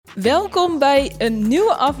Welkom bij een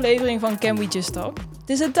nieuwe aflevering van Can We Just Talk. Het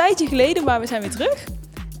is een tijdje geleden, maar we zijn weer terug.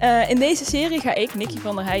 In deze serie ga ik, Nikki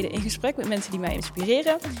van der Heijden, in gesprek met mensen die mij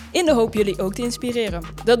inspireren, in de hoop jullie ook te inspireren.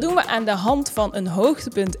 Dat doen we aan de hand van een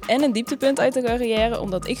hoogtepunt en een dieptepunt uit de carrière,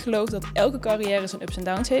 omdat ik geloof dat elke carrière zijn ups en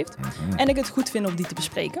downs heeft. En ik het goed vind om die te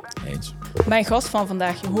bespreken. Eens. Mijn gast van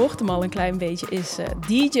vandaag, je hoort hem al een klein beetje, is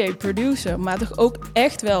DJ, producer, maar toch ook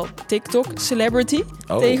echt wel TikTok-celebrity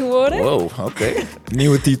tegenwoordig. Wow, oké.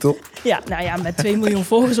 Nieuwe titel. Ja, nou ja, met 2 miljoen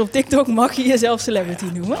volgers op TikTok mag je jezelf celebrity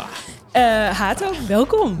noemen. Hato,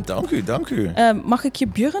 welkom. Dank u. Mag ik je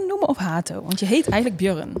Björn noemen of Hato? Want je heet eigenlijk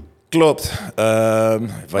Björn. Klopt.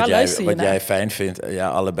 Wat naar? jij fijn vindt, ja,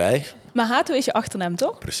 allebei. Maar Hato is je achternaam,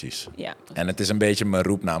 toch? Precies. Ja. En het is een beetje mijn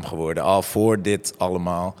roepnaam geworden. Al voor dit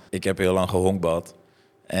allemaal. Ik heb heel lang gehonkbad.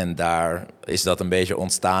 En daar is dat een beetje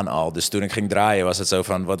ontstaan al. Dus toen ik ging draaien was het zo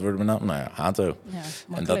van, wat wordt mijn naam? Nou ja, Hato.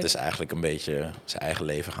 Ja, en dat is eigenlijk een beetje zijn eigen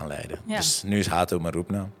leven gaan leiden. Ja. Dus nu is Hato mijn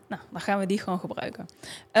roepnaam. Nou, dan gaan we die gewoon gebruiken.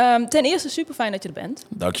 Ten eerste super fijn dat je er bent.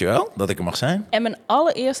 Dankjewel dat ik er mag zijn. En mijn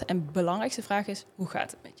allereerste en belangrijkste vraag is, hoe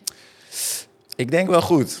gaat het met je? Ik denk wel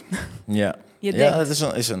goed. Ja. Ja, dat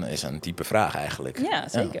is een type vraag eigenlijk. Ja,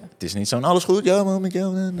 zeker. Ja, het is niet zo'n alles goed, ja man, met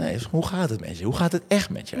jou. Nee, hoe gaat het met je? Hoe gaat het echt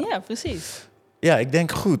met jou? Ja, precies. Ja, ik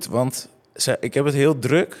denk goed, want ik heb het heel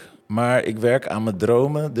druk, maar ik werk aan mijn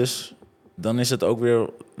dromen, dus dan is het ook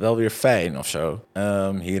wel weer fijn of zo.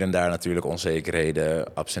 Hier en daar natuurlijk onzekerheden,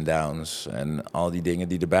 ups en downs en al die dingen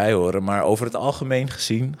die erbij horen, maar over het algemeen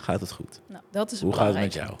gezien gaat het goed. Nou, dat is hoe gaat het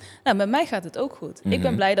met jou? Nou, met mij gaat het ook goed. Ik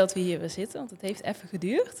ben blij dat we hier weer zitten, want het heeft even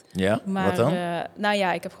geduurd. Ja, maar, wat dan? Nou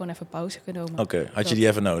ja, ik heb gewoon even pauze genomen. Oké, had je die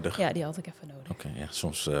even nodig? Ja, die had ik even nodig. Oké, ja,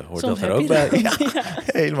 soms hoort dat er ook bij. Ja,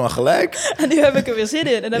 helemaal gelijk. En nu heb ik er weer zin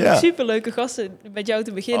in. En dan heb ik superleuke gasten met jou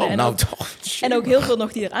te beginnen. Oh, en, nou ook, toch. En ook heel veel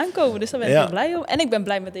nog die eraan komen. Dus daar ben ik heel blij om. En ik ben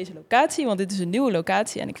blij met deze locatie, want dit is een nieuwe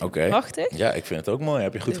locatie en ik vind het prachtig. Ja, ik vind het ook mooi.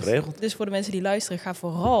 Heb je goed geregeld. Dus voor de mensen die luisteren, ga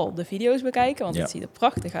vooral de video's bekijken, want het ziet er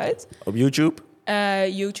prachtig uit. Op YouTube?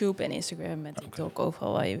 YouTube en Instagram en TikTok,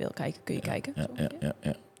 overal waar je wil kijken, kun je kijken.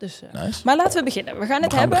 Ja. Dus, nice. Maar laten we beginnen. We gaan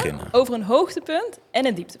hebben over een hoogtepunt en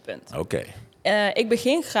een dieptepunt. Oké. Ik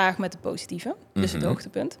begin graag met het positieve, dus het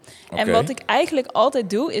hoogtepunt. En wat ik eigenlijk altijd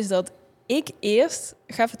doe, is dat ik eerst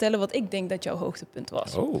ga vertellen wat ik denk dat jouw hoogtepunt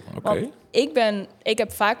was. Oh, oké. Want ik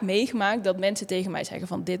heb vaak meegemaakt dat mensen tegen mij zeggen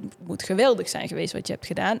van, dit moet geweldig zijn geweest wat je hebt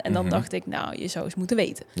gedaan. En dan dacht ik, nou, je zou eens moeten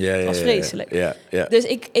weten. Het was vreselijk. Ja. Dus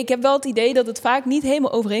ik heb wel het idee dat het vaak niet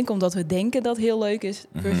helemaal overeenkomt dat we denken dat heel leuk is,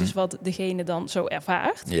 versus wat degene dan zo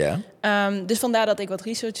ervaart. Ja. Dus vandaar dat ik wat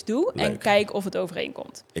research doe en kijk of het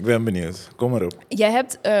overeenkomt. Ik ben benieuwd. Kom maar op. Jij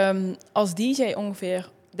hebt als DJ ongeveer,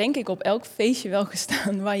 denk ik, op elk feestje wel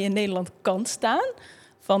gestaan waar je in Nederland kan staan.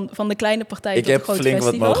 Van de kleine partijen tot de grote festivals.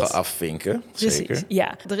 Ik heb flink wat mogen afvinken, precies, zeker.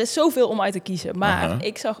 Ja, er is zoveel om uit te kiezen. Maar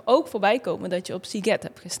ik zag ook voorbij komen dat je op Siget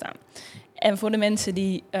hebt gestaan. En voor de mensen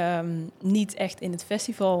die niet echt in het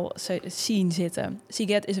festival scene zitten.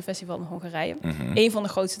 Siget is een festival in Hongarije. Een van de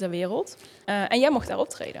grootste ter wereld. En jij mocht daar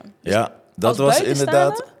optreden. Dus ja, dat was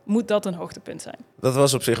inderdaad. Moet dat een hoogtepunt zijn? Dat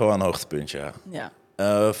was op zich wel een hoogtepunt, ja. Ja.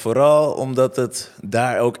 Vooral omdat het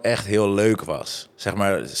daar ook echt heel leuk was. Zeg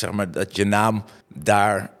maar dat je naam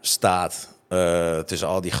daar staat tussen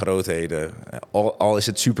al die grootheden. Al is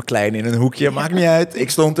het superklein in een hoekje, maakt niet uit. Ik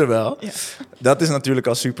stond er wel. Ja. Dat is natuurlijk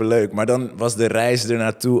al superleuk. Maar dan was de reis er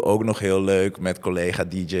naartoe ook nog heel leuk met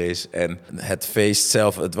collega-dj's. En het feest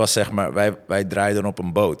zelf, het was zeg maar, wij draaiden op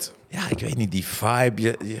een boot. Ja, ik weet niet, die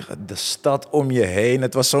vibe, de stad om je heen.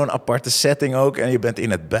 Het was zo'n aparte setting ook. En je bent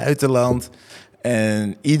in het buitenland.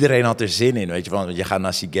 En iedereen had er zin in, weet je. Want je gaat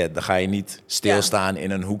naar Siget, dan ga je niet stilstaan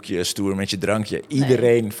in een hoekje, stoer met je drankje.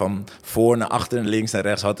 Iedereen van voor naar achter en links naar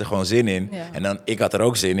rechts had er gewoon zin in. Ja. En dan, ik had er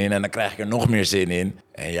ook zin in en dan krijg ik er nog meer zin in.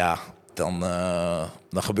 En ja, dan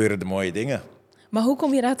gebeuren er mooie dingen. Maar hoe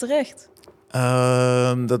kom je daar terecht?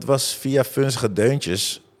 Dat was via Funzige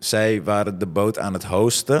Deuntjes. Zij waren de boot aan het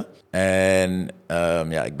hosten. En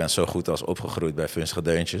ik ben zo goed als opgegroeid bij Funzige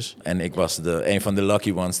Deuntjes. En ik was een van de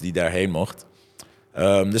lucky ones die daarheen mocht.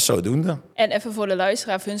 Dus zodoende. En even voor de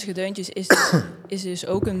luisteraar, Funzige Deuntjes is dus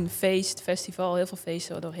ook een festival, heel veel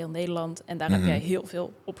feesten door heel Nederland. En daar heb jij heel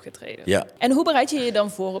veel opgetreden. Ja. En hoe bereid je je dan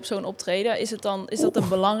voor op zo'n optreden? Is dat een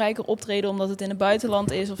belangrijker optreden omdat het in het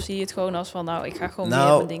buitenland is? Of zie je het gewoon als van, nou, ik ga gewoon weer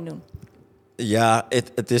mijn ding doen? Ja,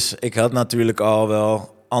 ik had natuurlijk al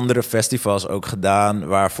wel andere festivals ook gedaan,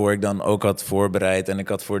 waarvoor ik dan ook had voorbereid. En ik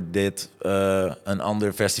had voor dit een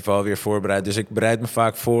ander festival weer voorbereid. Dus ik bereid me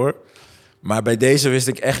vaak voor. Maar bij deze wist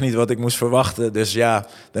ik echt niet wat ik moest verwachten. Dus ja,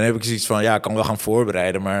 dan heb ik zoiets van, ik kan wel gaan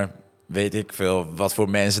voorbereiden, maar weet ik veel, wat voor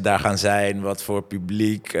mensen daar gaan zijn, wat voor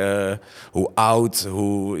publiek, hoe oud,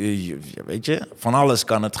 weet je, van alles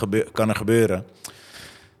kan er gebeuren.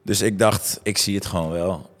 Dus ik dacht, ik zie het gewoon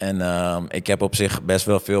wel. En ik heb op zich best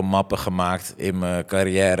wel veel mappen gemaakt in mijn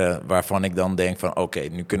carrière, waarvan ik dan denk van, oké,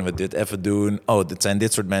 nu kunnen we dit even doen. Oh, dit zijn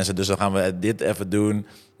dit soort mensen, dus dan gaan we dit even doen.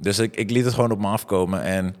 Dus ik liet het gewoon op me afkomen.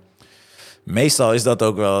 En meestal is dat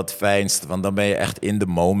ook wel het fijnst, want dan ben je echt in the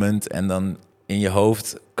moment. En dan in je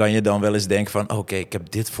hoofd kan je dan wel eens denken van, oké, ik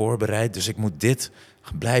heb dit voorbereid, dus ik moet dit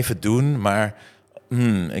blijven doen. Maar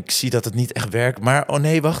ik zie dat het niet echt werkt. Maar oh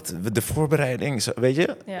nee, wacht, de voorbereiding, weet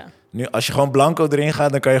je? Ja. Nu, als je gewoon blanco erin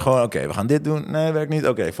gaat, dan kan je gewoon, oké, we gaan dit doen. Nee, werkt niet.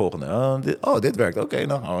 Oké, volgende. Dit werkt. Oké,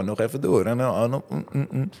 dan gaan we nog even door.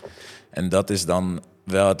 En dat is dan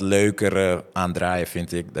wel het leukere aan draaien,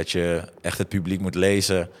 vind ik. Dat je echt het publiek moet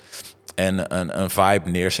lezen en een vibe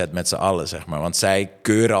neerzet met z'n allen, zeg maar. Want zij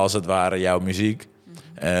keuren als het ware jouw muziek.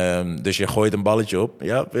 Dus je gooit een balletje op.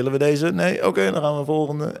 Ja, willen we deze? Nee, oké, dan gaan we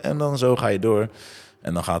volgende. En dan zo ga je door.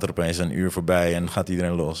 En dan gaat er opeens een uur voorbij en gaat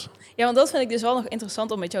iedereen los. Ja, want dat vind ik dus wel nog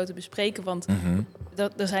interessant om met jou te bespreken. Want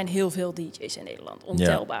er zijn heel veel DJ's in Nederland.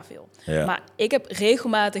 Ontelbaar veel. Ja. Maar ik heb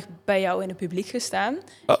regelmatig bij jou in het publiek gestaan.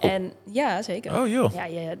 Oh. En ja, zeker. Oh joh.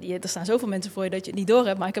 Ja, er staan zoveel mensen voor je dat je het niet door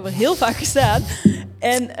hebt. Maar ik heb er heel vaak gestaan.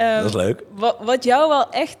 En dat is leuk. Wat jou wel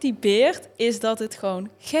echt typeert, is dat het gewoon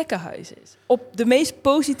gekkenhuis is. Op de meest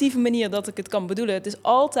positieve manier dat ik het kan bedoelen. Het is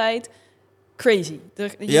altijd crazy.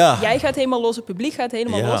 Jij gaat helemaal los, het publiek gaat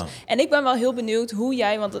helemaal los. En ik ben wel heel benieuwd hoe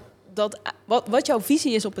jij, want wat jouw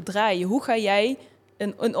visie is op het draaien. Hoe ga jij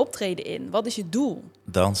een optreden in? Wat is je doel?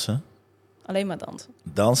 Dansen. Alleen maar dansen.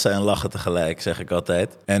 Dansen en lachen tegelijk, zeg ik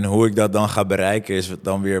altijd. En hoe ik dat dan ga bereiken is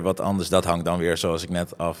dan weer wat anders. Dat hangt dan weer, zoals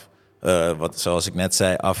ik net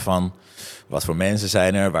zei, af van wat voor mensen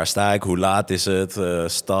zijn er, waar sta ik, hoe laat is het,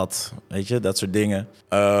 stad, weet je, dat soort dingen.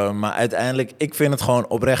 Maar uiteindelijk, ik vind het gewoon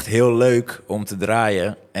oprecht heel leuk om te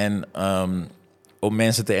draaien en om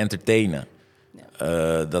mensen te entertainen.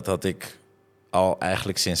 Ja. Dat had ik al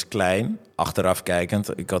eigenlijk sinds klein, achteraf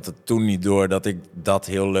kijkend. Ik had het toen niet door dat ik dat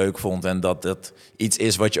heel leuk vond en dat het iets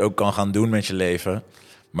is wat je ook kan gaan doen met je leven.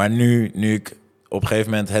 Maar nu ik op een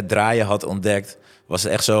gegeven moment het draaien had ontdekt, was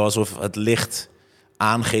het echt zo alsof het licht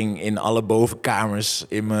aanging in alle bovenkamers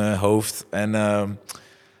in mijn hoofd. En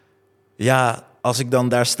als ik dan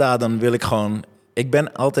daar sta, dan wil ik gewoon... Ik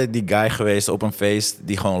ben altijd die guy geweest op een feest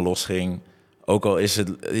die gewoon losging. Ook al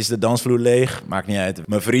is de dansvloer leeg, maakt niet uit.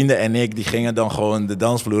 Mijn vrienden en ik, die gingen dan gewoon de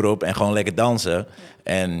dansvloer op en gewoon lekker dansen. Ja.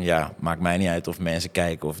 En ja, maakt mij niet uit of mensen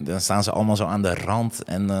kijken. Of dan staan ze allemaal zo aan de rand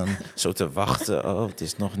en dan zo te wachten. Oh, het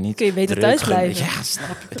is nog niet. Kun je beter thuis blijven? Ja,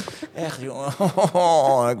 snap je. Echt, jongen.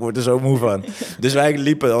 Ik word er zo moe van. Dus wij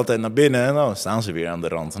liepen altijd naar binnen en dan staan ze weer aan de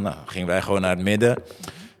rand. Nou, gingen wij gewoon naar het midden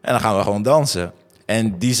en dan gaan we gewoon dansen.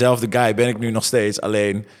 En diezelfde guy ben ik nu nog steeds.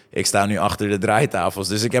 Alleen, ik sta nu achter de draaitafels.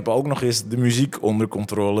 Dus ik heb ook nog eens de muziek onder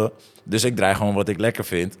controle. Dus ik draai gewoon wat ik lekker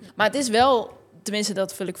vind. Maar het is wel, tenminste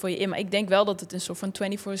dat vul ik voor je in, maar ik denk wel dat het een soort van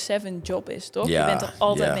 24/7 job is, toch? Ja, je bent er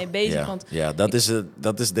altijd mee bezig. Ja, want...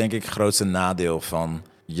 dat is denk ik het grootste nadeel van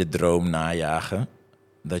je droom najagen.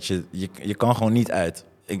 Dat je kan gewoon niet uit.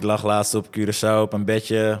 Ik lag laatst op Curaçao op een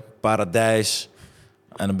bedje, paradijs.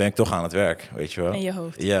 En dan ben ik toch aan het werk, weet je wel. In je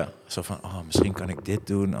hoofd. Ja, zo van, misschien kan ik dit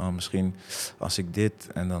doen. Misschien als ik dit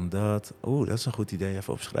en dan dat. Dat is een goed idee,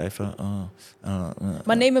 even opschrijven.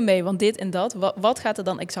 Maar neem me mee, want dit en dat. Wat gaat er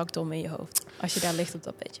dan exact om in je hoofd? Als je daar ligt op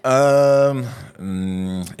dat bedje.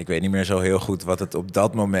 Ik weet niet meer zo heel goed wat het op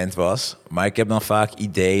dat moment was. Maar ik heb dan vaak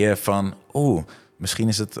ideeën van... Misschien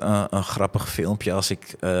is het een grappig filmpje als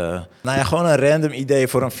ik... gewoon een random idee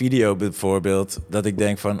voor een video bijvoorbeeld. Dat ik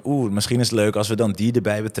denk van, misschien is het leuk als we dan die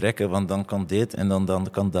erbij betrekken. Want dan kan dit en dan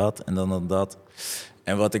kan dat en dan dat.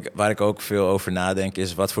 En waar ik ook veel over nadenk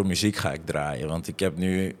is, wat voor muziek ga ik draaien? Want ik heb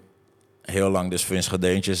nu heel lang dus Vince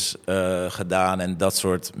Deuntjes gedaan en dat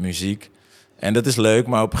soort muziek. En dat is leuk,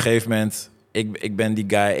 maar op een gegeven moment... Ik ben die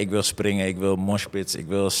guy, ik wil springen, ik wil moshpits, ik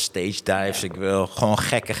wil stage dives, ik wil gewoon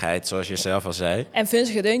gekkigheid, zoals je zelf al zei. En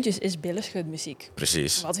Vince Deuntjes is billenschudmuziek.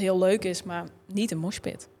 Precies. Wat heel leuk is, maar niet een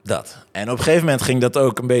moshpit. Dat. En op een gegeven moment ging dat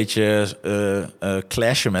ook een beetje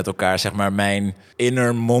clashen met elkaar. Zeg maar, mijn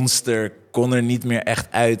inner monster kon er niet meer echt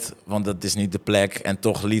uit, want dat is niet de plek. En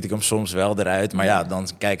toch liet ik hem soms wel eruit. Maar ja, dan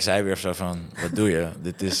kijken zij weer zo van, wat doe je?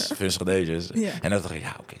 Dit is Vince Deuntjes. Ja. En dan dacht ik,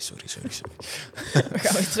 oké, sorry. We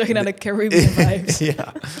gaan weer terug naar de Caribbean vibes.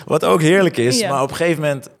 Ja, wat ook heerlijk is. Ja. Maar op een gegeven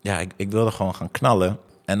moment, ik wilde gewoon gaan knallen.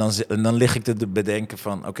 En dan lig ik te bedenken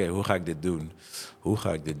van, oké, hoe ga ik dit doen? Hoe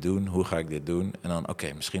ga ik dit doen? Hoe ga ik dit doen? En dan,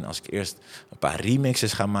 oké, misschien als ik eerst een paar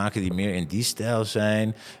remixes ga maken die meer in die stijl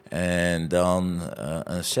zijn. En dan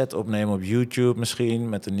een set opnemen op YouTube misschien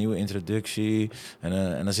met een nieuwe introductie.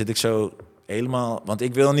 En dan zit ik zo helemaal... Want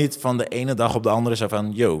ik wil niet van de ene dag op de andere zo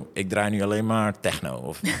van... Yo, ik draai nu alleen maar techno.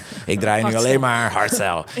 Of ik draai nu alleen maar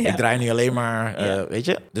hardstyle. Ja. Ik draai nu alleen maar... Weet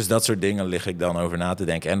je? Dus dat soort dingen lig ik dan over na te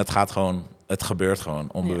denken. En het gebeurt gewoon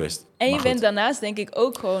onbewust. Ja. En je bent daarnaast denk ik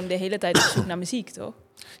ook gewoon de hele tijd op zoek naar muziek, toch?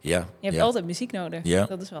 Ja. Je hebt altijd muziek nodig. Ja.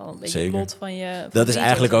 Dat is wel een beetje het lot van je... Dat is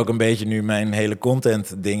eigenlijk ook een beetje nu mijn hele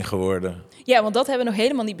content ding geworden. Ja, want dat hebben we nog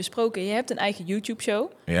helemaal niet besproken. Je hebt een eigen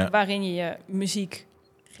YouTube-show waarin je je muziek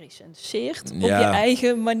recenseert op je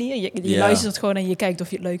eigen manier. Je luistert gewoon en je kijkt of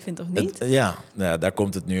je het leuk vindt of niet. Daar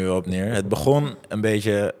komt het nu op neer. Het begon een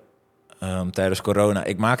beetje tijdens corona.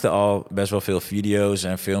 Ik maakte al best wel veel video's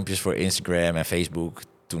en filmpjes voor Instagram en Facebook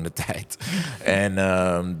toen de tijd. En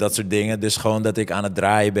dat soort dingen. Dus gewoon dat ik aan het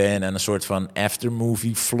draaien ben en een soort van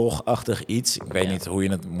aftermovie vlog-achtig iets. Ik weet niet hoe je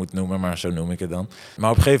het moet noemen, maar zo noem ik het dan. Maar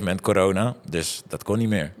op een gegeven moment corona, dus dat kon niet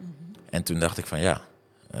meer. En toen dacht ik van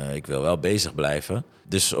ik wil wel bezig blijven.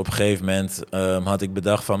 Dus op een gegeven moment had ik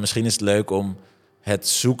bedacht van... misschien is het leuk om het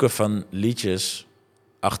zoeken van liedjes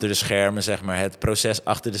achter de schermen, zeg maar... het proces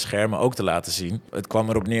achter de schermen ook te laten zien. Het kwam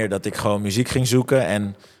erop neer dat ik gewoon muziek ging zoeken...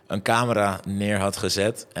 en een camera neer had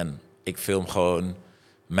gezet. En ik film gewoon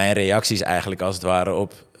mijn reacties eigenlijk als het ware...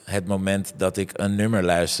 op het moment dat ik een nummer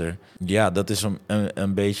luister. Ja, dat is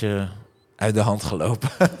een beetje... uit de hand gelopen.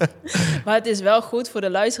 Maar het is wel goed voor de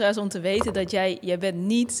luisteraars om te weten dat jij bent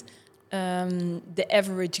niet de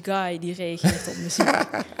average guy die reageert op muziek.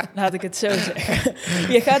 Laat ik het zo zeggen.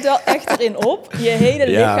 Je gaat wel echt erin op. Je hele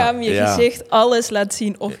lichaam, je gezicht, alles laat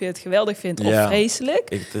zien of je het geweldig vindt of vreselijk.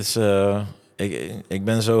 Ik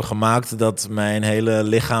ben zo gemaakt dat mijn hele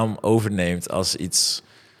lichaam overneemt als iets...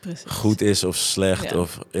 Precies. Goed is of slecht.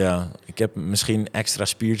 Of ik heb misschien extra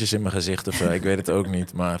spiertjes in mijn gezicht of zo. Ik weet het ook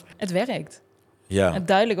niet, maar... Het werkt. Ja. En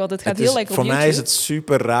duidelijk, want het gaat heel lekker op voor YouTube. Mij is het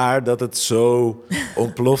super raar dat het zo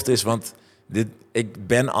ontploft is, want ik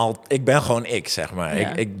ben gewoon ik, zeg maar.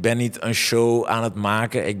 Ja. Ik ben niet een show aan het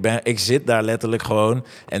maken. Ik zit daar letterlijk gewoon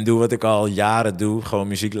en doe wat ik al jaren doe, gewoon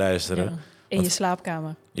muziek luisteren. Ja. In je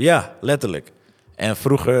slaapkamer. Ja, letterlijk. En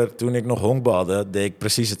vroeger, toen ik nog honkbalde, deed ik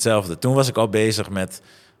precies hetzelfde. Toen was ik al bezig met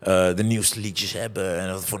de nieuwste liedjes hebben. En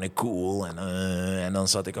dat vond ik cool. En dan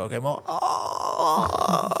zat ik ook helemaal...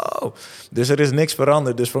 Oh. Dus er is niks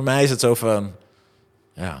veranderd. Dus voor mij is het zo van...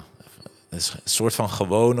 Ja, het is een soort van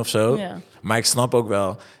gewoon of zo. Ja. Maar ik snap ook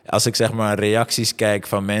wel... Als ik zeg maar reacties kijk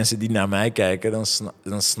van mensen die naar mij kijken...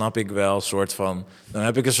 dan snap ik wel een soort van... Dan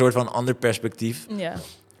heb ik een soort van ander perspectief. Ja.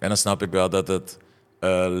 En dan snap ik wel dat het...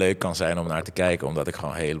 leuk kan zijn om naar te kijken, omdat ik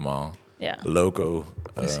gewoon helemaal loco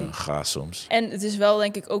ga soms. En het is wel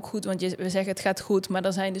denk ik ook goed, want we zeggen het gaat goed, maar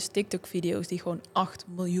er zijn dus TikTok-video's die gewoon 8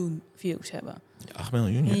 miljoen views hebben. 8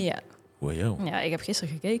 miljoen? Ja. Wow. Ja, ik heb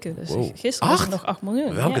gisteren gekeken, dus gisteren was het nog 8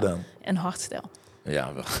 miljoen. Welke dan? En hardstyle.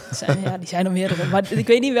 Ja, wel. Die zijn er meerdere. Maar ik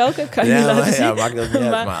weet niet welke, kan je niet laten zien. Ja, maakt dat niet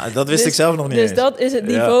uit, maar dat wist ik zelf nog niet Dus eens. dat is het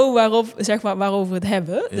niveau waarop, zeg maar, waarover we het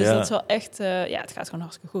hebben. Dus dat is wel echt... het gaat gewoon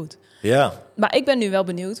hartstikke goed. Ja. Maar ik ben nu wel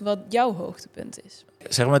benieuwd wat jouw hoogtepunt is.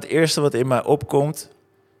 Zeg maar, het eerste wat in mij opkomt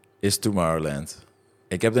is Tomorrowland.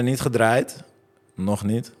 Ik heb er niet gedraaid. Nog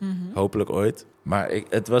niet. Mm-hmm. Hopelijk ooit. Maar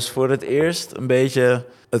het was voor het eerst een beetje...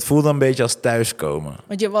 Het voelde een beetje als thuiskomen.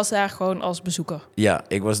 Want je was daar gewoon als bezoeker? Ja,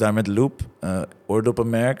 ik was daar met Loop,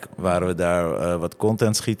 oordoppenmerk. Waren we daar wat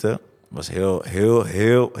content schieten. Was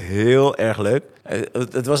heel erg leuk.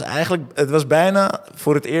 Het was bijna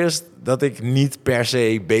voor het eerst dat ik niet per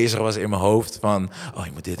se bezig was in mijn hoofd van... Oh,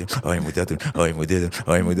 je moet dit doen. Oh, je moet dat doen. Oh, je moet dit doen.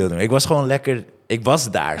 Oh, je moet dat doen. Ik was gewoon lekker... Ik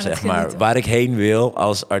was daar, zeg maar. Waar ik heen wil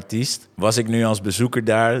als artiest, was ik nu als bezoeker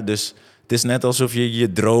daar. Dus het is net alsof je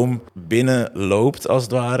je droom binnenloopt, als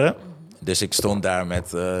het ware. Dus ik stond daar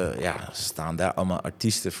met... staan daar allemaal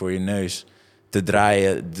artiesten voor je neus te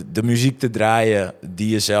draaien, de muziek te draaien die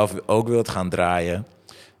je zelf ook wilt gaan draaien.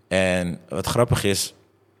 En wat grappig is,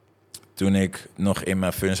 toen ik nog in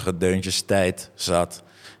mijn funzige deuntjes tijd zat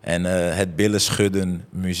en het billen schudden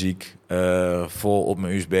muziek vol op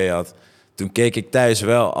mijn USB had, toen keek ik thuis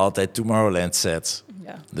wel altijd Tomorrowland sets.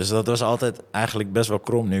 Ja. Dus dat was altijd eigenlijk best wel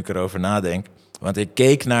krom nu ik erover nadenk. Want ik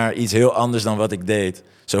keek naar iets heel anders dan wat ik deed.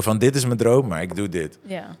 Zo van, dit is mijn droom, maar ik doe dit.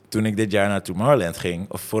 Ja. Toen ik dit jaar naar Tomorrowland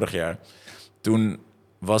ging, of vorig jaar, toen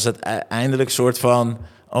was het eindelijk soort van...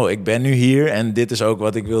 Oh, ik ben nu hier en dit is ook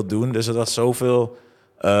wat ik wil doen. Dus het was zoveel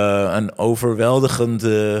een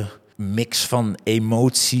overweldigende mix van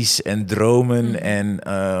emoties en dromen. En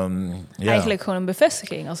Eigenlijk gewoon een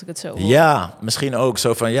bevestiging, als ik het zo hoor. Ja, misschien ook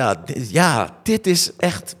zo van, dit is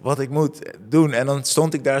echt wat ik moet doen. En dan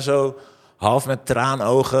stond ik daar zo half met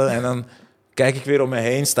traanogen en dan kijk ik weer om me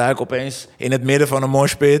heen, sta ik opeens in het midden van een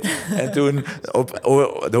moshpit. En toen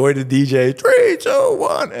hoorde de DJ 3, 2,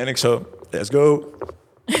 1 en ik zo, let's go.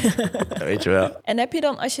 Weet je wel. En heb je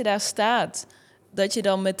dan, als je daar staat, dat je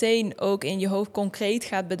dan meteen ook in je hoofd concreet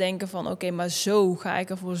gaat bedenken van oké, maar zo ga ik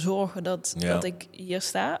ervoor zorgen dat ik hier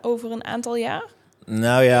sta over een aantal jaar?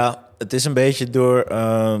 Nou ja, het is een beetje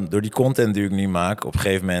door die content die ik nu maak. Op een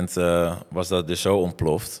gegeven moment was dat dus zo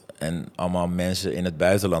ontploft. En allemaal mensen in het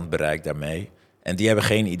buitenland bereikt daarmee. En die hebben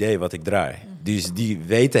geen idee wat ik draai. Dus die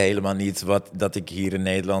weten helemaal niet dat ik hier in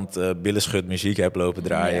Nederland billenschut muziek heb lopen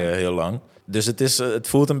draaien heel lang. Dus het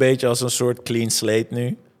voelt een beetje als een soort clean slate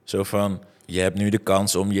nu. Zo van, je hebt nu de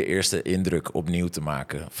kans om je eerste indruk opnieuw te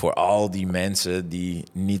maken. Voor al die mensen die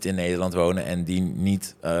niet in Nederland wonen en die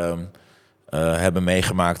niet hebben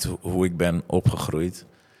meegemaakt hoe ik ben opgegroeid.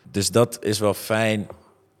 Dus dat is wel fijn.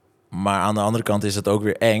 Maar aan de andere kant is het ook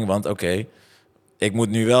weer eng. Want oké, ik moet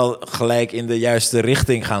nu wel gelijk in de juiste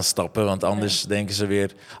richting gaan stappen. Want anders denken ze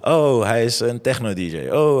weer, oh, hij is een techno-dj.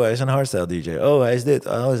 Oh, hij is een hardstyle-dj. Oh, hij is dit.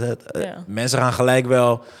 Oh, hij is dat. Mensen gaan gelijk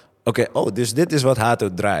wel, oké, dus dit is wat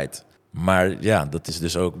Hato draait. Maar ja, dat is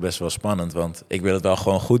dus ook best wel spannend. Want ik wil het wel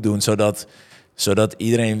gewoon goed doen, zodat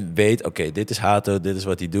iedereen weet, oké, dit is Hato, dit is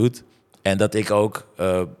wat hij doet. En dat ik ook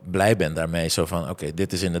blij ben daarmee. Zo van, oké,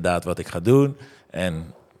 dit is inderdaad wat ik ga doen.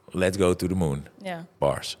 En let's go to the moon. Ja.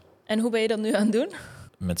 Bars. En hoe ben je dat nu aan het doen?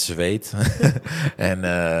 Met zweet. en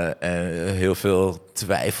heel veel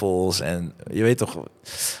twijfels. En je weet toch,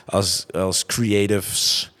 als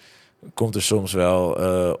creatives komt er soms wel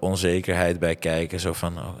onzekerheid bij kijken. Zo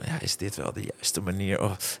van, is dit wel de juiste manier?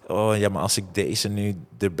 Ja, maar als ik deze nu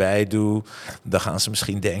erbij doe, dan gaan ze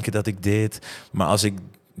misschien denken dat ik dit. Maar als ik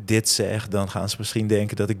dit zeg, dan gaan ze misschien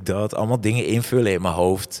denken dat ik dat. Allemaal dingen invullen in mijn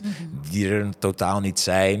hoofd die er totaal niet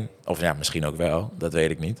zijn. Of ja, misschien ook wel, dat weet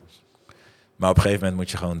ik niet. Maar op een gegeven moment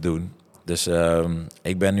moet je gewoon doen. Dus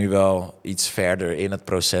ik ben nu wel iets verder in het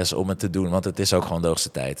proces om het te doen. Want het is ook gewoon de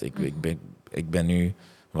hoogste tijd. Ik ben nu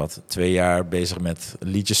 2 jaar bezig met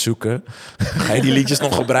liedjes zoeken. Ga je die liedjes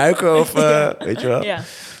nog gebruiken? Of weet je wel? Ja.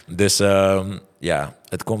 Dus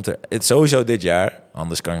het komt er. Het sowieso dit jaar.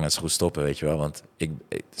 Anders kan ik net zo goed stoppen, weet je wel. Want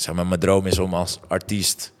zeg maar, mijn droom is om als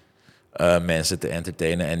artiest mensen te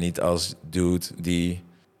entertainen. En niet als dude die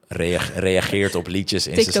reageert op liedjes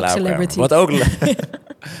in zijn slaapkamer. Wat ook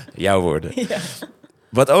jouw woorden. Ja.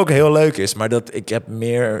 Wat ook heel leuk is, maar ik heb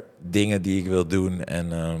meer dingen die ik wil doen.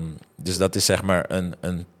 En dus dat is zeg maar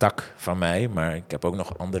een tak van mij. Maar ik heb ook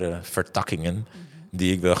nog andere vertakkingen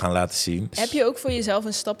die ik wil gaan laten zien. Heb je ook voor jezelf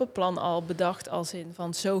een stappenplan al bedacht als in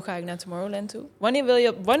van zo ga ik naar Tomorrowland toe? Wanneer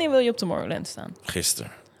wil je op Tomorrowland staan?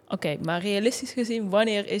 Gisteren. Oké, maar realistisch gezien,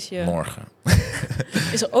 wanneer is je... Morgen.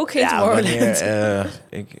 Is er ook geen Tomorrowland?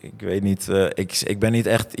 Ik weet niet. Ik ben niet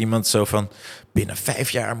echt iemand zo van, binnen 5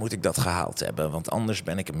 jaar moet ik dat gehaald hebben. Want anders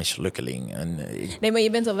ben ik een mislukkeling. Nee, maar je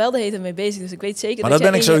bent er wel de hele tijd mee bezig. Dus ik weet zeker maar dat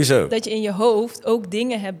ben ik sowieso. Dat je in je hoofd ook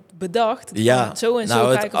dingen hebt bedacht. Ja, zo en zo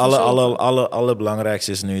ga ik het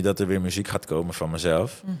allerbelangrijkste is nu dat er weer muziek gaat komen van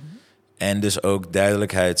mezelf. Mm-hmm. En dus ook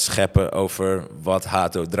duidelijkheid scheppen over wat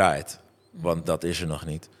Hato draait. Want dat is er nog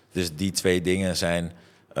niet. Dus die 2 dingen zijn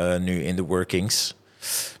nu in de workings.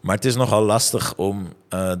 Maar het is nogal lastig om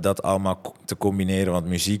dat allemaal te combineren. Want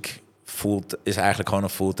muziek is eigenlijk gewoon een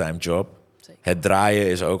fulltime job. Zeker. Het draaien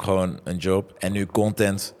is ook gewoon een job. En nu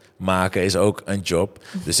content maken is ook een job.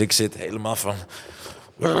 Dus ik zit helemaal van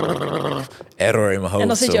error in mijn hoofd. En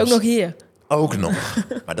dan zit je ook nog hier. Ook nog.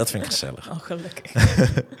 Maar dat vind ik gezellig. Oh, gelukkig.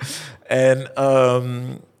 En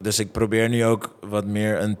dus ik probeer nu ook wat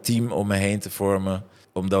meer een team om me heen te vormen.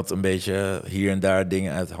 Om dat een beetje hier en daar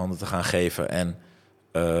dingen uit handen te gaan geven. En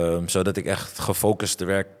zodat ik echt gefocust te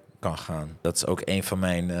werk kan gaan. Dat is ook een van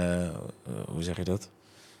mijn, hoe zeg je dat?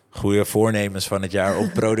 Goede voornemens van het jaar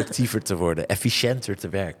om productiever te worden. Efficiënter te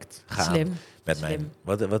werk gaan. Slim. Met mijn.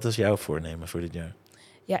 Wat is jouw voornemen voor dit jaar?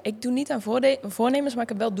 Ja, ik doe niet aan voornemens, maar ik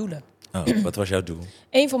heb wel doelen. Oh, wat was jouw doel?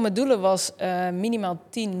 Een van mijn doelen was minimaal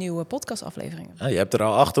 10 nieuwe podcastafleveringen. Je hebt er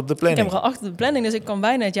al 8 op de planning. Ik heb er al 8 op de planning, dus ik kan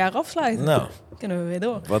bijna het jaar afsluiten. Nou, kunnen we weer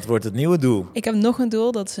door. Wat wordt het nieuwe doel? Ik heb nog een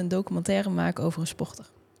doel, dat is een documentaire maken over een sporter.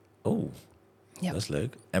 Oh, ja. Dat is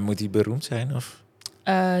leuk. En moet die beroemd zijn? Of?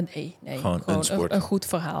 Nee. Gewoon een goed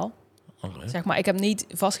verhaal. Okay. Zeg maar, ik heb niet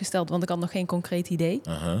vastgesteld, want ik had nog geen concreet idee.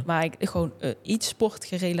 Uh-huh. Maar gewoon iets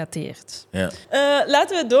sportgerelateerd. Ja.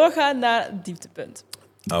 Laten we doorgaan naar het dieptepunt.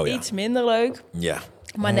 Iets minder leuk. Ja.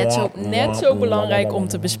 Maar net zo belangrijk om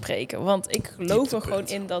te bespreken. Want ik geloof er gewoon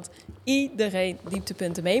in dat iedereen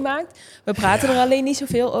dieptepunten meemaakt. We praten er alleen niet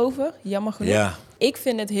zoveel over, jammer genoeg. Ja. Ik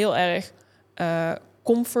vind het heel erg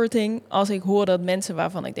comforting als ik hoor dat mensen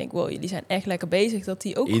waarvan ik denk... wow, jullie zijn echt lekker bezig, dat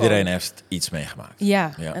die ook Iedereen heeft iets meegemaakt.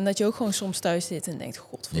 Ja, en dat je ook gewoon soms thuis zit en denkt...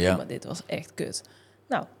 godverdomme, dit was echt kut.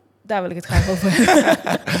 Nou, daar wil ik het graag over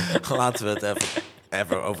hebben. Laten we het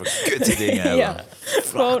even over kutte dingen hebben. Ja,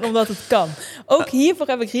 gewoon omdat het kan. Ook hiervoor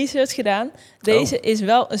heb ik research gedaan. Deze is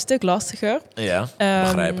wel een stuk lastiger. Ja,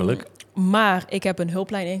 begrijpelijk. Maar ik heb een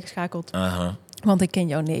hulplijn ingeschakeld. Want ik ken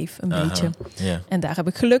jouw neef een beetje. Yeah. En daar heb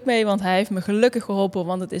ik geluk mee, want hij heeft me gelukkig geholpen.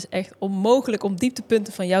 Want het is echt onmogelijk om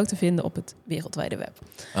dieptepunten van jou te vinden op het wereldwijde web.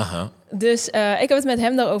 Dus ik heb het met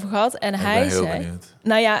hem daarover gehad. En hij zei... Benieuwd.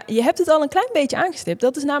 Nou ja, je hebt het al een klein beetje aangestipt.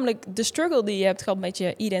 Dat is namelijk de struggle die je hebt gehad met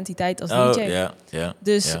je identiteit als DJ.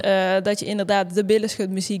 Dus dat je inderdaad de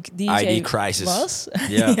billenschutmuziek DJ ID crisis was.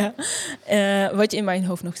 Wat je in mijn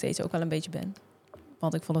hoofd nog steeds ook wel een beetje bent.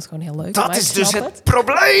 Want ik vond het gewoon heel leuk. Dat is dus het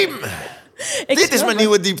probleem! Dit is mijn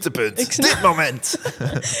nieuwe dieptepunt. Dit moment.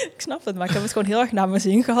 Ik snap het, maar ik heb het gewoon heel erg naar mijn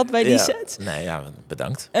zin gehad bij die set. Nee,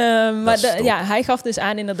 bedankt. Maar hij gaf dus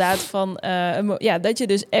aan inderdaad van... dat je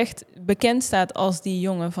dus echt bekend staat als die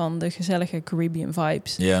jongen van de gezellige Caribbean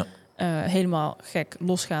vibes. Ja. Helemaal gek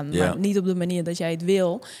losgaan, maar niet op de manier dat jij het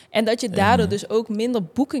wil. En dat je daardoor dus ook minder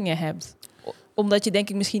boekingen hebt. Omdat je denk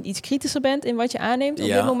ik misschien iets kritischer bent in wat je aanneemt op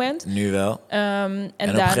dit moment. Nu wel. En op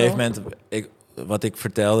een gegeven moment... Wat ik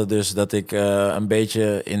vertelde dus, dat ik een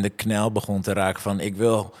beetje in de knel begon te raken van... ik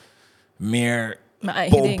wil meer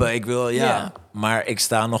pompen, ding. Ik wil, maar ik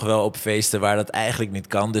sta nog wel op feesten waar dat eigenlijk niet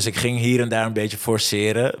kan. Dus ik ging hier en daar een beetje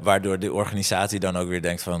forceren, waardoor de organisatie dan ook weer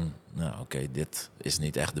denkt van... nou oké, dit is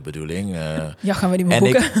niet echt de bedoeling. Gaan we die maar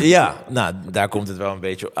boeken? Daar komt het wel een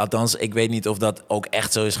beetje op. Althans, ik weet niet of dat ook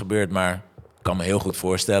echt zo is gebeurd, maar ik kan me heel goed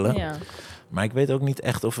voorstellen. Ja. Maar ik weet ook niet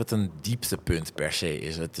echt of het een dieptepunt per se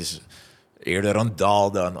is. Het is... eerder een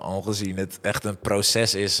dal dan, aangezien het echt een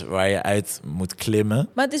proces is waar je uit moet klimmen.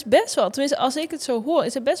 Maar het is best wel, tenminste als ik het zo hoor,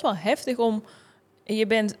 is het best wel heftig om... je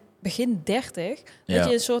bent begin 30, dat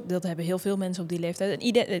je een soort... dat hebben heel veel mensen op die leeftijd...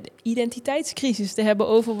 een identiteitscrisis te hebben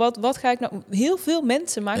over wat ga ik nou... Heel veel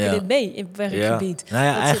mensen maken dit mee in het werkgebied. Nou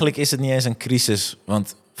ja, eigenlijk is het niet eens een crisis,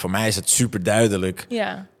 want voor mij is het super duidelijk...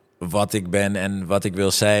 wat ik ben en wat ik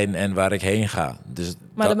wil zijn en waar ik heen ga. Dus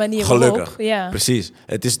maar de manier gelukkig, waarop, precies.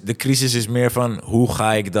 De crisis is meer van, hoe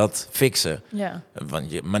ga ik dat fixen? Ja.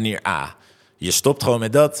 Want manier A, je stopt gewoon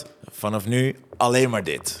met dat. Vanaf nu alleen maar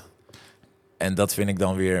dit. En dat vind ik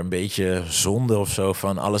dan weer een beetje zonde of zo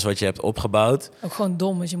van alles wat je hebt opgebouwd. Ook gewoon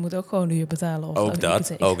dom, dus je moet ook gewoon huur betalen. Of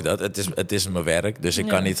ook dat. Het is mijn werk, dus ik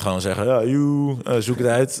kan niet gewoon zeggen... zoek het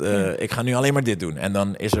uit, ik ga nu alleen maar dit doen. En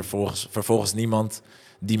dan is er vervolgens niemand...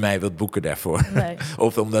 die mij wilt boeken daarvoor. Nee.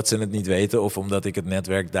 Of omdat ze het niet weten, of omdat ik het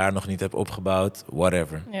netwerk daar nog niet heb opgebouwd.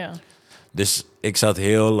 Whatever. Ja. Dus ik zat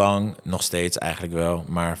heel lang, nog steeds eigenlijk wel,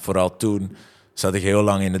 maar vooral toen zat ik heel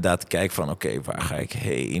lang inderdaad te kijken van... oké, waar ga ik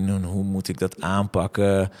heen en hoe moet ik dat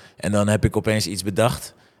aanpakken? En dan heb ik opeens iets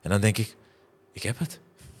bedacht en dan denk ik, ik heb het.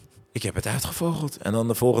 Ik heb het uitgevogeld. En dan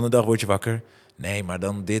de volgende dag word je wakker... nee, maar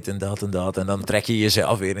dan dit en dat en dat. En dan trek je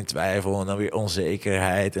jezelf weer in twijfel en dan weer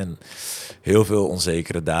onzekerheid. En heel veel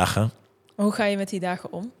onzekere dagen. Hoe ga je met die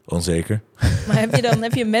dagen om? Onzeker. Maar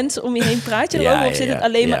heb je mensen om je heen? Praat je erover of zit het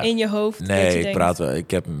alleen maar in je hoofd? Nee, ik praat wel.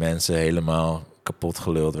 Ik heb mensen helemaal kapot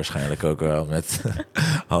geluld waarschijnlijk ook wel. Met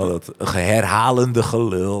al dat herhalende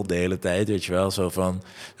gelul de hele tijd, weet je wel. Zo van,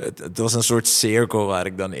 het was een soort cirkel waar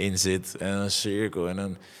ik dan in zit. En een cirkel en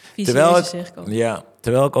een...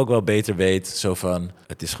 Terwijl ik ook wel beter weet, zo van,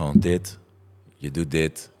 het is gewoon dit, je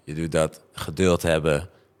doet dat, geduld hebben,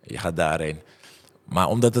 je gaat daarheen. Maar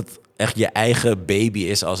omdat het echt je eigen baby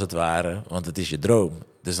is als het ware, want het is je droom.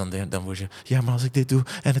 Dus dan word je, ja, maar als ik dit doe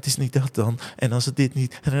en het is niet dat dan, en als het dit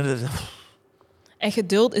niet... En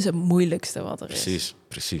geduld is het moeilijkste wat er is.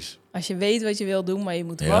 Precies. Als je weet wat je wil doen, maar je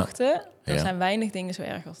moet wachten... dan zijn weinig dingen zo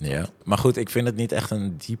erg als dat. Ja. Maar goed, ik vind het niet echt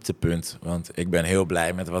een dieptepunt. Want ik ben heel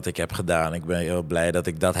blij met wat ik heb gedaan. Ik ben heel blij dat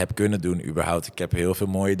ik dat heb kunnen doen überhaupt. Ik heb heel veel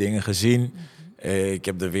mooie dingen gezien. Mm-hmm. Ik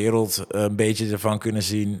heb de wereld een beetje ervan kunnen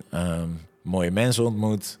zien. Mooie mensen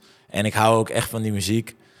ontmoet. En ik hou ook echt van die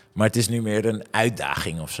muziek. Maar het is nu meer een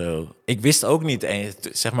uitdaging of zo. Ik wist ook niet,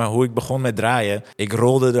 zeg maar, hoe ik begon met draaien. Ik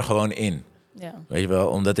rolde er gewoon in. Ja. Weet je wel,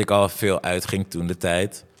 omdat ik al veel uitging toen de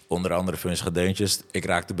tijd. Onder andere Funstige Deuntjes. Ik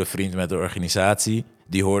raakte bevriend met de organisatie.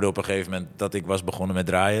 Die hoorde op een gegeven moment dat ik was begonnen met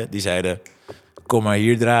draaien. Die zeiden, kom maar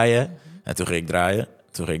hier draaien. En toen ging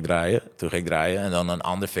ik draaien. En dan een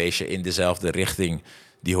ander feestje in dezelfde richting.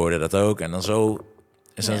 Die hoorde dat ook. En dan zo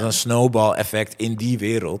is dat een snowball effect in die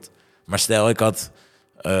wereld. Maar stel, ik had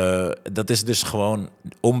Dat is dus gewoon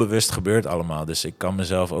onbewust gebeurd allemaal. Dus ik kan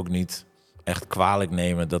mezelf ook niet echt kwalijk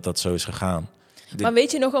nemen dat zo is gegaan. Maar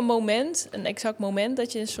weet je nog een exact moment...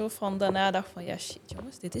 dat je een soort van daarna dacht van... ja, shit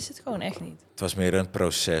jongens, dit is het gewoon echt niet. Het was meer een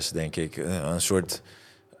proces, denk ik.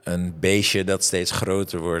 Een beestje dat steeds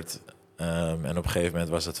groter wordt. En op een gegeven moment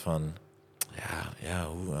was het van...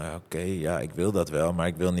 oké, ik wil dat wel, maar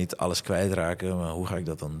ik wil niet alles kwijtraken. Maar hoe ga ik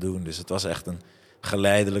dat dan doen? Dus het was echt een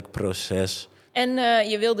geleidelijk proces. En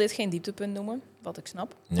je wil dit geen dieptepunt noemen, wat ik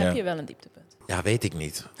snap. Ja. Heb je wel een dieptepunt? Ja, weet ik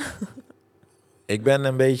niet. Ik ben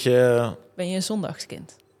een beetje... Ben je een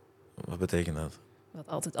zondagskind? Wat betekent dat? Dat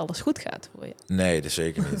altijd alles goed gaat voor je. Nee, dat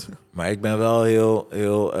zeker niet. Maar ik ben wel heel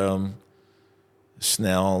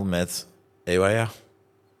snel met...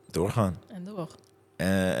 doorgaan. En door.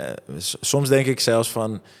 Soms denk ik zelfs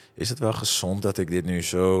van... is het wel gezond dat ik dit nu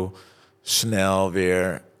zo snel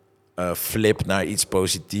weer flip naar iets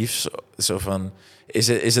positiefs? Zo van,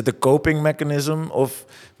 is het een coping mechanism? Of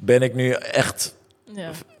ben ik nu echt,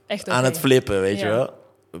 echt aan het flippen, weet je wel?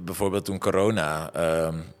 Bijvoorbeeld toen corona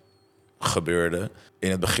gebeurde.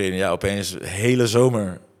 In het begin, opeens de hele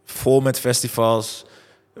zomer vol met festivals...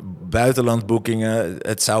 buitenlandboekingen.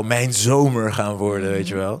 Het zou mijn zomer gaan worden, weet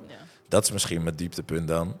je wel? Ja. Dat is misschien mijn dieptepunt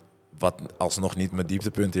dan. Wat alsnog niet mijn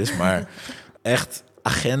dieptepunt is. Maar echt,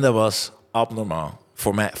 agenda was abnormaal.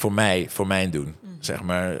 Voor mijn doen. Zeg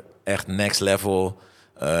maar, echt next level.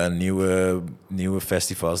 Nieuwe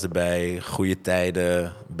festivals erbij. Goede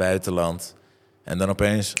tijden, buitenland. En dan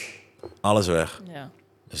opeens alles weg. Ja.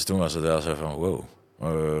 Dus toen was het wel zo van, wow.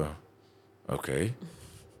 Oké.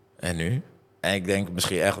 En nu? En ik denk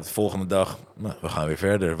misschien echt de volgende dag... Nou, we gaan weer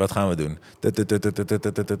verder. Wat gaan we doen?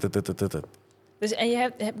 Dus,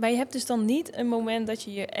 maar je hebt dus dan niet een moment dat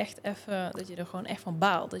je je echt even... dat je er gewoon echt van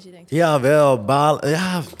baalt. Dat je denkt... Ja, wel. Balen.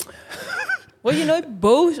 Ja. Word je nooit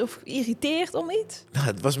boos of geïrriteerd om iets? Nou,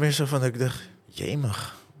 het was meer zo van dat ik dacht...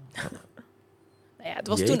 Jemig. Nou ja, het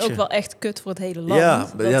was toen ook wel echt kut voor het hele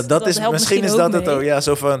land. Ja, dat is misschien is dat het ook. Ja,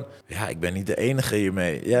 zo van, ik ben niet de enige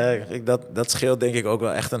hiermee. Ja, dat scheelt denk ik ook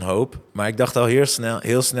wel echt een hoop. Maar ik dacht al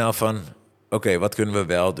heel snel van, oké, wat kunnen we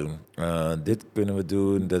wel doen? Dit kunnen we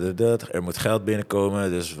doen. Er moet geld binnenkomen.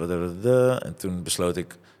 Dus en toen besloot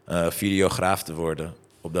ik videograaf te worden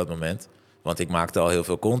op dat moment. Want ik maakte al heel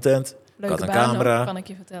veel content. Leuke ik had een camera. Ook, kan ik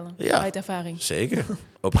je vertellen. Ja, uit ervaring. Zeker.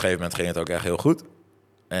 Op een gegeven moment ging het ook echt heel goed.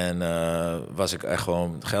 En was ik echt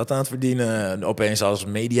gewoon geld aan het verdienen. Opeens als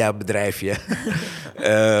mediabedrijfje.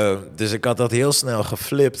 Dus ik had dat heel snel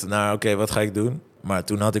geflipt naar... oké, wat ga ik doen? Maar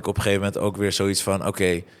toen had ik op een gegeven moment ook weer zoiets van...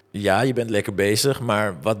 oké, ja, je bent lekker bezig...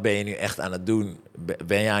 maar wat ben je nu echt aan het doen?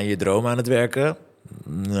 Ben je aan je droom aan het werken?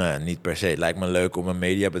 Nee, niet per se. Het lijkt me leuk om een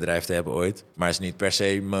mediabedrijf te hebben ooit. Maar het is niet per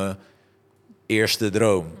se mijn eerste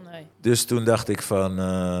droom. Nee. Dus toen dacht ik van...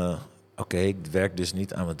 oké, ik werk dus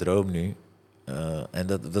niet aan mijn droom nu... en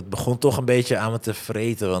dat begon toch een beetje aan me te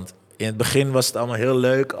vreten. Want in het begin was het allemaal heel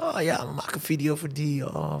leuk. Oh ja, we maken een video voor die.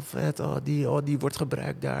 Oh, vet. Die wordt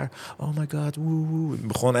gebruikt daar. Oh my god, woe. Het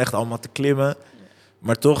begon echt allemaal te klimmen.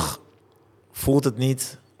 Maar toch voelt het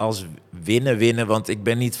niet als winnen. Want ik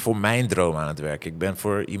ben niet voor mijn droom aan het werken. Ik ben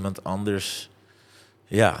voor iemand anders.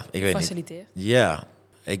 Ja, ik weet Faciliteer. niet. Ja,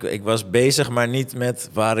 ik was bezig, maar niet met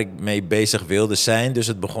waar ik mee bezig wilde zijn. Dus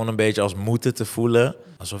het begon een beetje als moeten te voelen.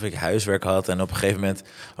 Alsof ik huiswerk had en op een gegeven moment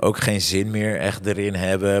ook geen zin meer echt erin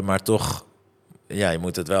hebben. Maar toch, je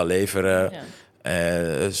moet het wel leveren.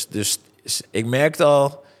 Ja. Dus ik merkte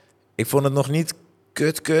al, ik vond het nog niet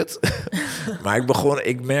kut. Maar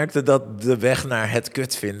ik merkte dat de weg naar het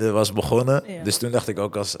kut vinden was begonnen. Ja. Dus toen dacht ik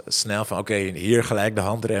ook al snel van, oké, hier gelijk de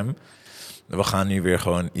handrem. We gaan nu weer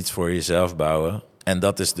gewoon iets voor jezelf bouwen. En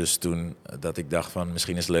dat is dus toen dat ik dacht van,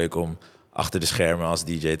 misschien is het leuk om... achter de schermen als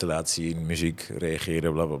DJ te laten zien, muziek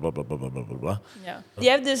reageren, blablabla. Ja. Je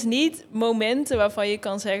hebt dus niet momenten waarvan je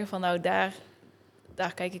kan zeggen van nou, daar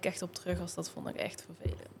kijk ik echt op terug als dat vond ik echt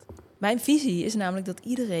vervelend. Mijn visie is namelijk dat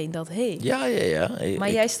iedereen dat heeft. Ja.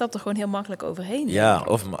 Maar jij stapt er gewoon heel makkelijk overheen. Ja,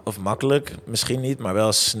 of makkelijk, misschien niet, maar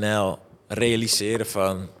wel snel realiseren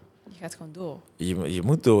van... Je gaat gewoon door. Je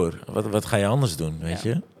moet door. Wat ga je anders doen, weet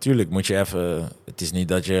je? Tuurlijk moet je even... Het is niet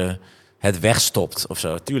dat je... het wegstopt of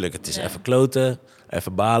zo. Tuurlijk, het is even kloten,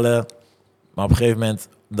 even balen. Maar op een gegeven moment,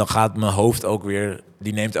 dan gaat mijn hoofd ook weer...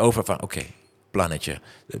 die neemt over van, oké, plannetje.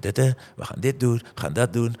 We gaan dit doen, we gaan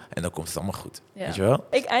dat doen. En dan komt het allemaal goed. Ja. Weet je wel?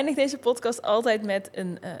 Ik eindig deze podcast altijd met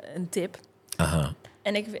een tip. Aha.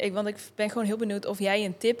 En want ik ben gewoon heel benieuwd of jij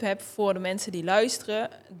een tip hebt... voor de mensen die luisteren...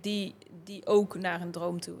 die ook naar een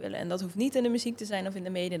droom toe willen. En dat hoeft niet in de muziek te zijn of in de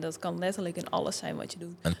media. Dat kan letterlijk in alles zijn wat je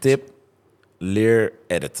doet. Een tip, leer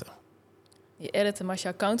editen. Je editen, maar als je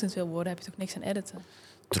accountant wil worden, heb je toch niks aan editen?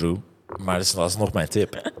 True. Maar dat is alsnog mijn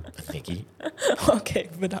tip, Nicky. Oké,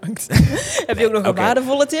 bedankt. Heb je ook nog een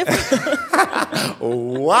waardevolle tip?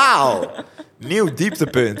 Wauw. Nieuw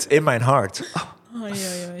dieptepunt in mijn hart.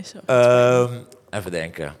 Even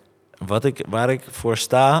denken. Waar ik voor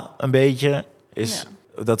sta een beetje is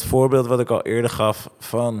dat voorbeeld wat ik al eerder gaf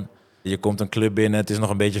van je komt een club binnen, het is nog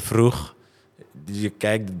een beetje vroeg. Je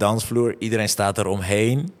kijkt de dansvloer, iedereen staat er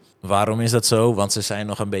omheen. Waarom is dat zo? Want ze zijn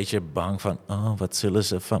nog een beetje bang van wat zullen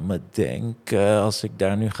ze van me denken als ik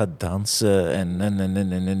daar nu ga dansen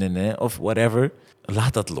en of whatever.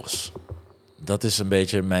 Laat dat los. Dat is een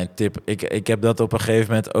beetje mijn tip. Ik heb dat op een gegeven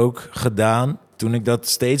moment ook gedaan. Toen ik dat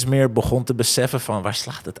steeds meer begon te beseffen van waar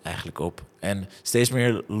slaat het eigenlijk op? En steeds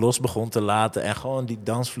meer los begon te laten en gewoon die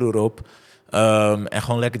dansvloer op. En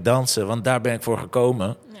gewoon lekker dansen, want daar ben ik voor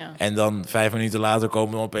gekomen. Ja. En dan 5 minuten later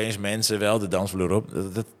komen er opeens mensen wel de dansvloer op.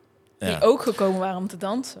 Die ook gekomen waren om te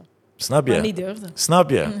dansen. Snap je? Maar niet durfden. Snap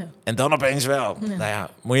je? Ja. En dan opeens wel. Ja. Nou ja,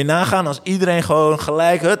 moet je nagaan als iedereen gewoon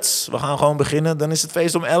gelijk, we gaan gewoon beginnen. Dan is het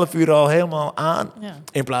feest om 11 uur al helemaal aan. Ja.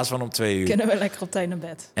 In plaats van om 2 uur. Kunnen we lekker op tijd naar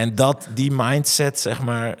bed. En die mindset, zeg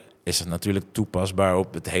maar, is het natuurlijk toepasbaar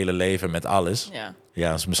op het hele leven met alles. Ja,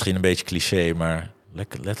 dat is misschien een beetje cliché, maar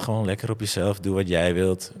let gewoon lekker op jezelf. Doe wat jij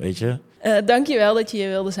wilt, weet je. Dank je wel dat je hier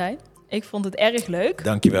wilde zijn. Ik vond het erg leuk.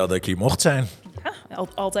 Dank je wel dat ik hier mocht zijn. Ja,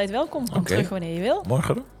 altijd welkom. Kom terug wanneer je wil.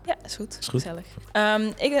 Morgen? Ja, is goed. Gezellig.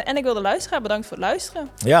 Ik wil de luisteraar bedankt voor het luisteren.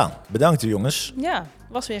 Ja, bedankt jongens. Ja,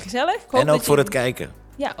 was weer gezellig. En ook voor het kijken.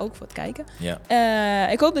 Ja, ook voor het kijken. Ja.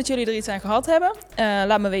 Ik hoop dat jullie er iets aan gehad hebben.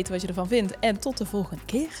 Laat me weten wat je ervan vindt. En tot de volgende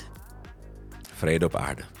keer. Vrede op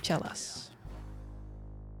aarde. Tjallas.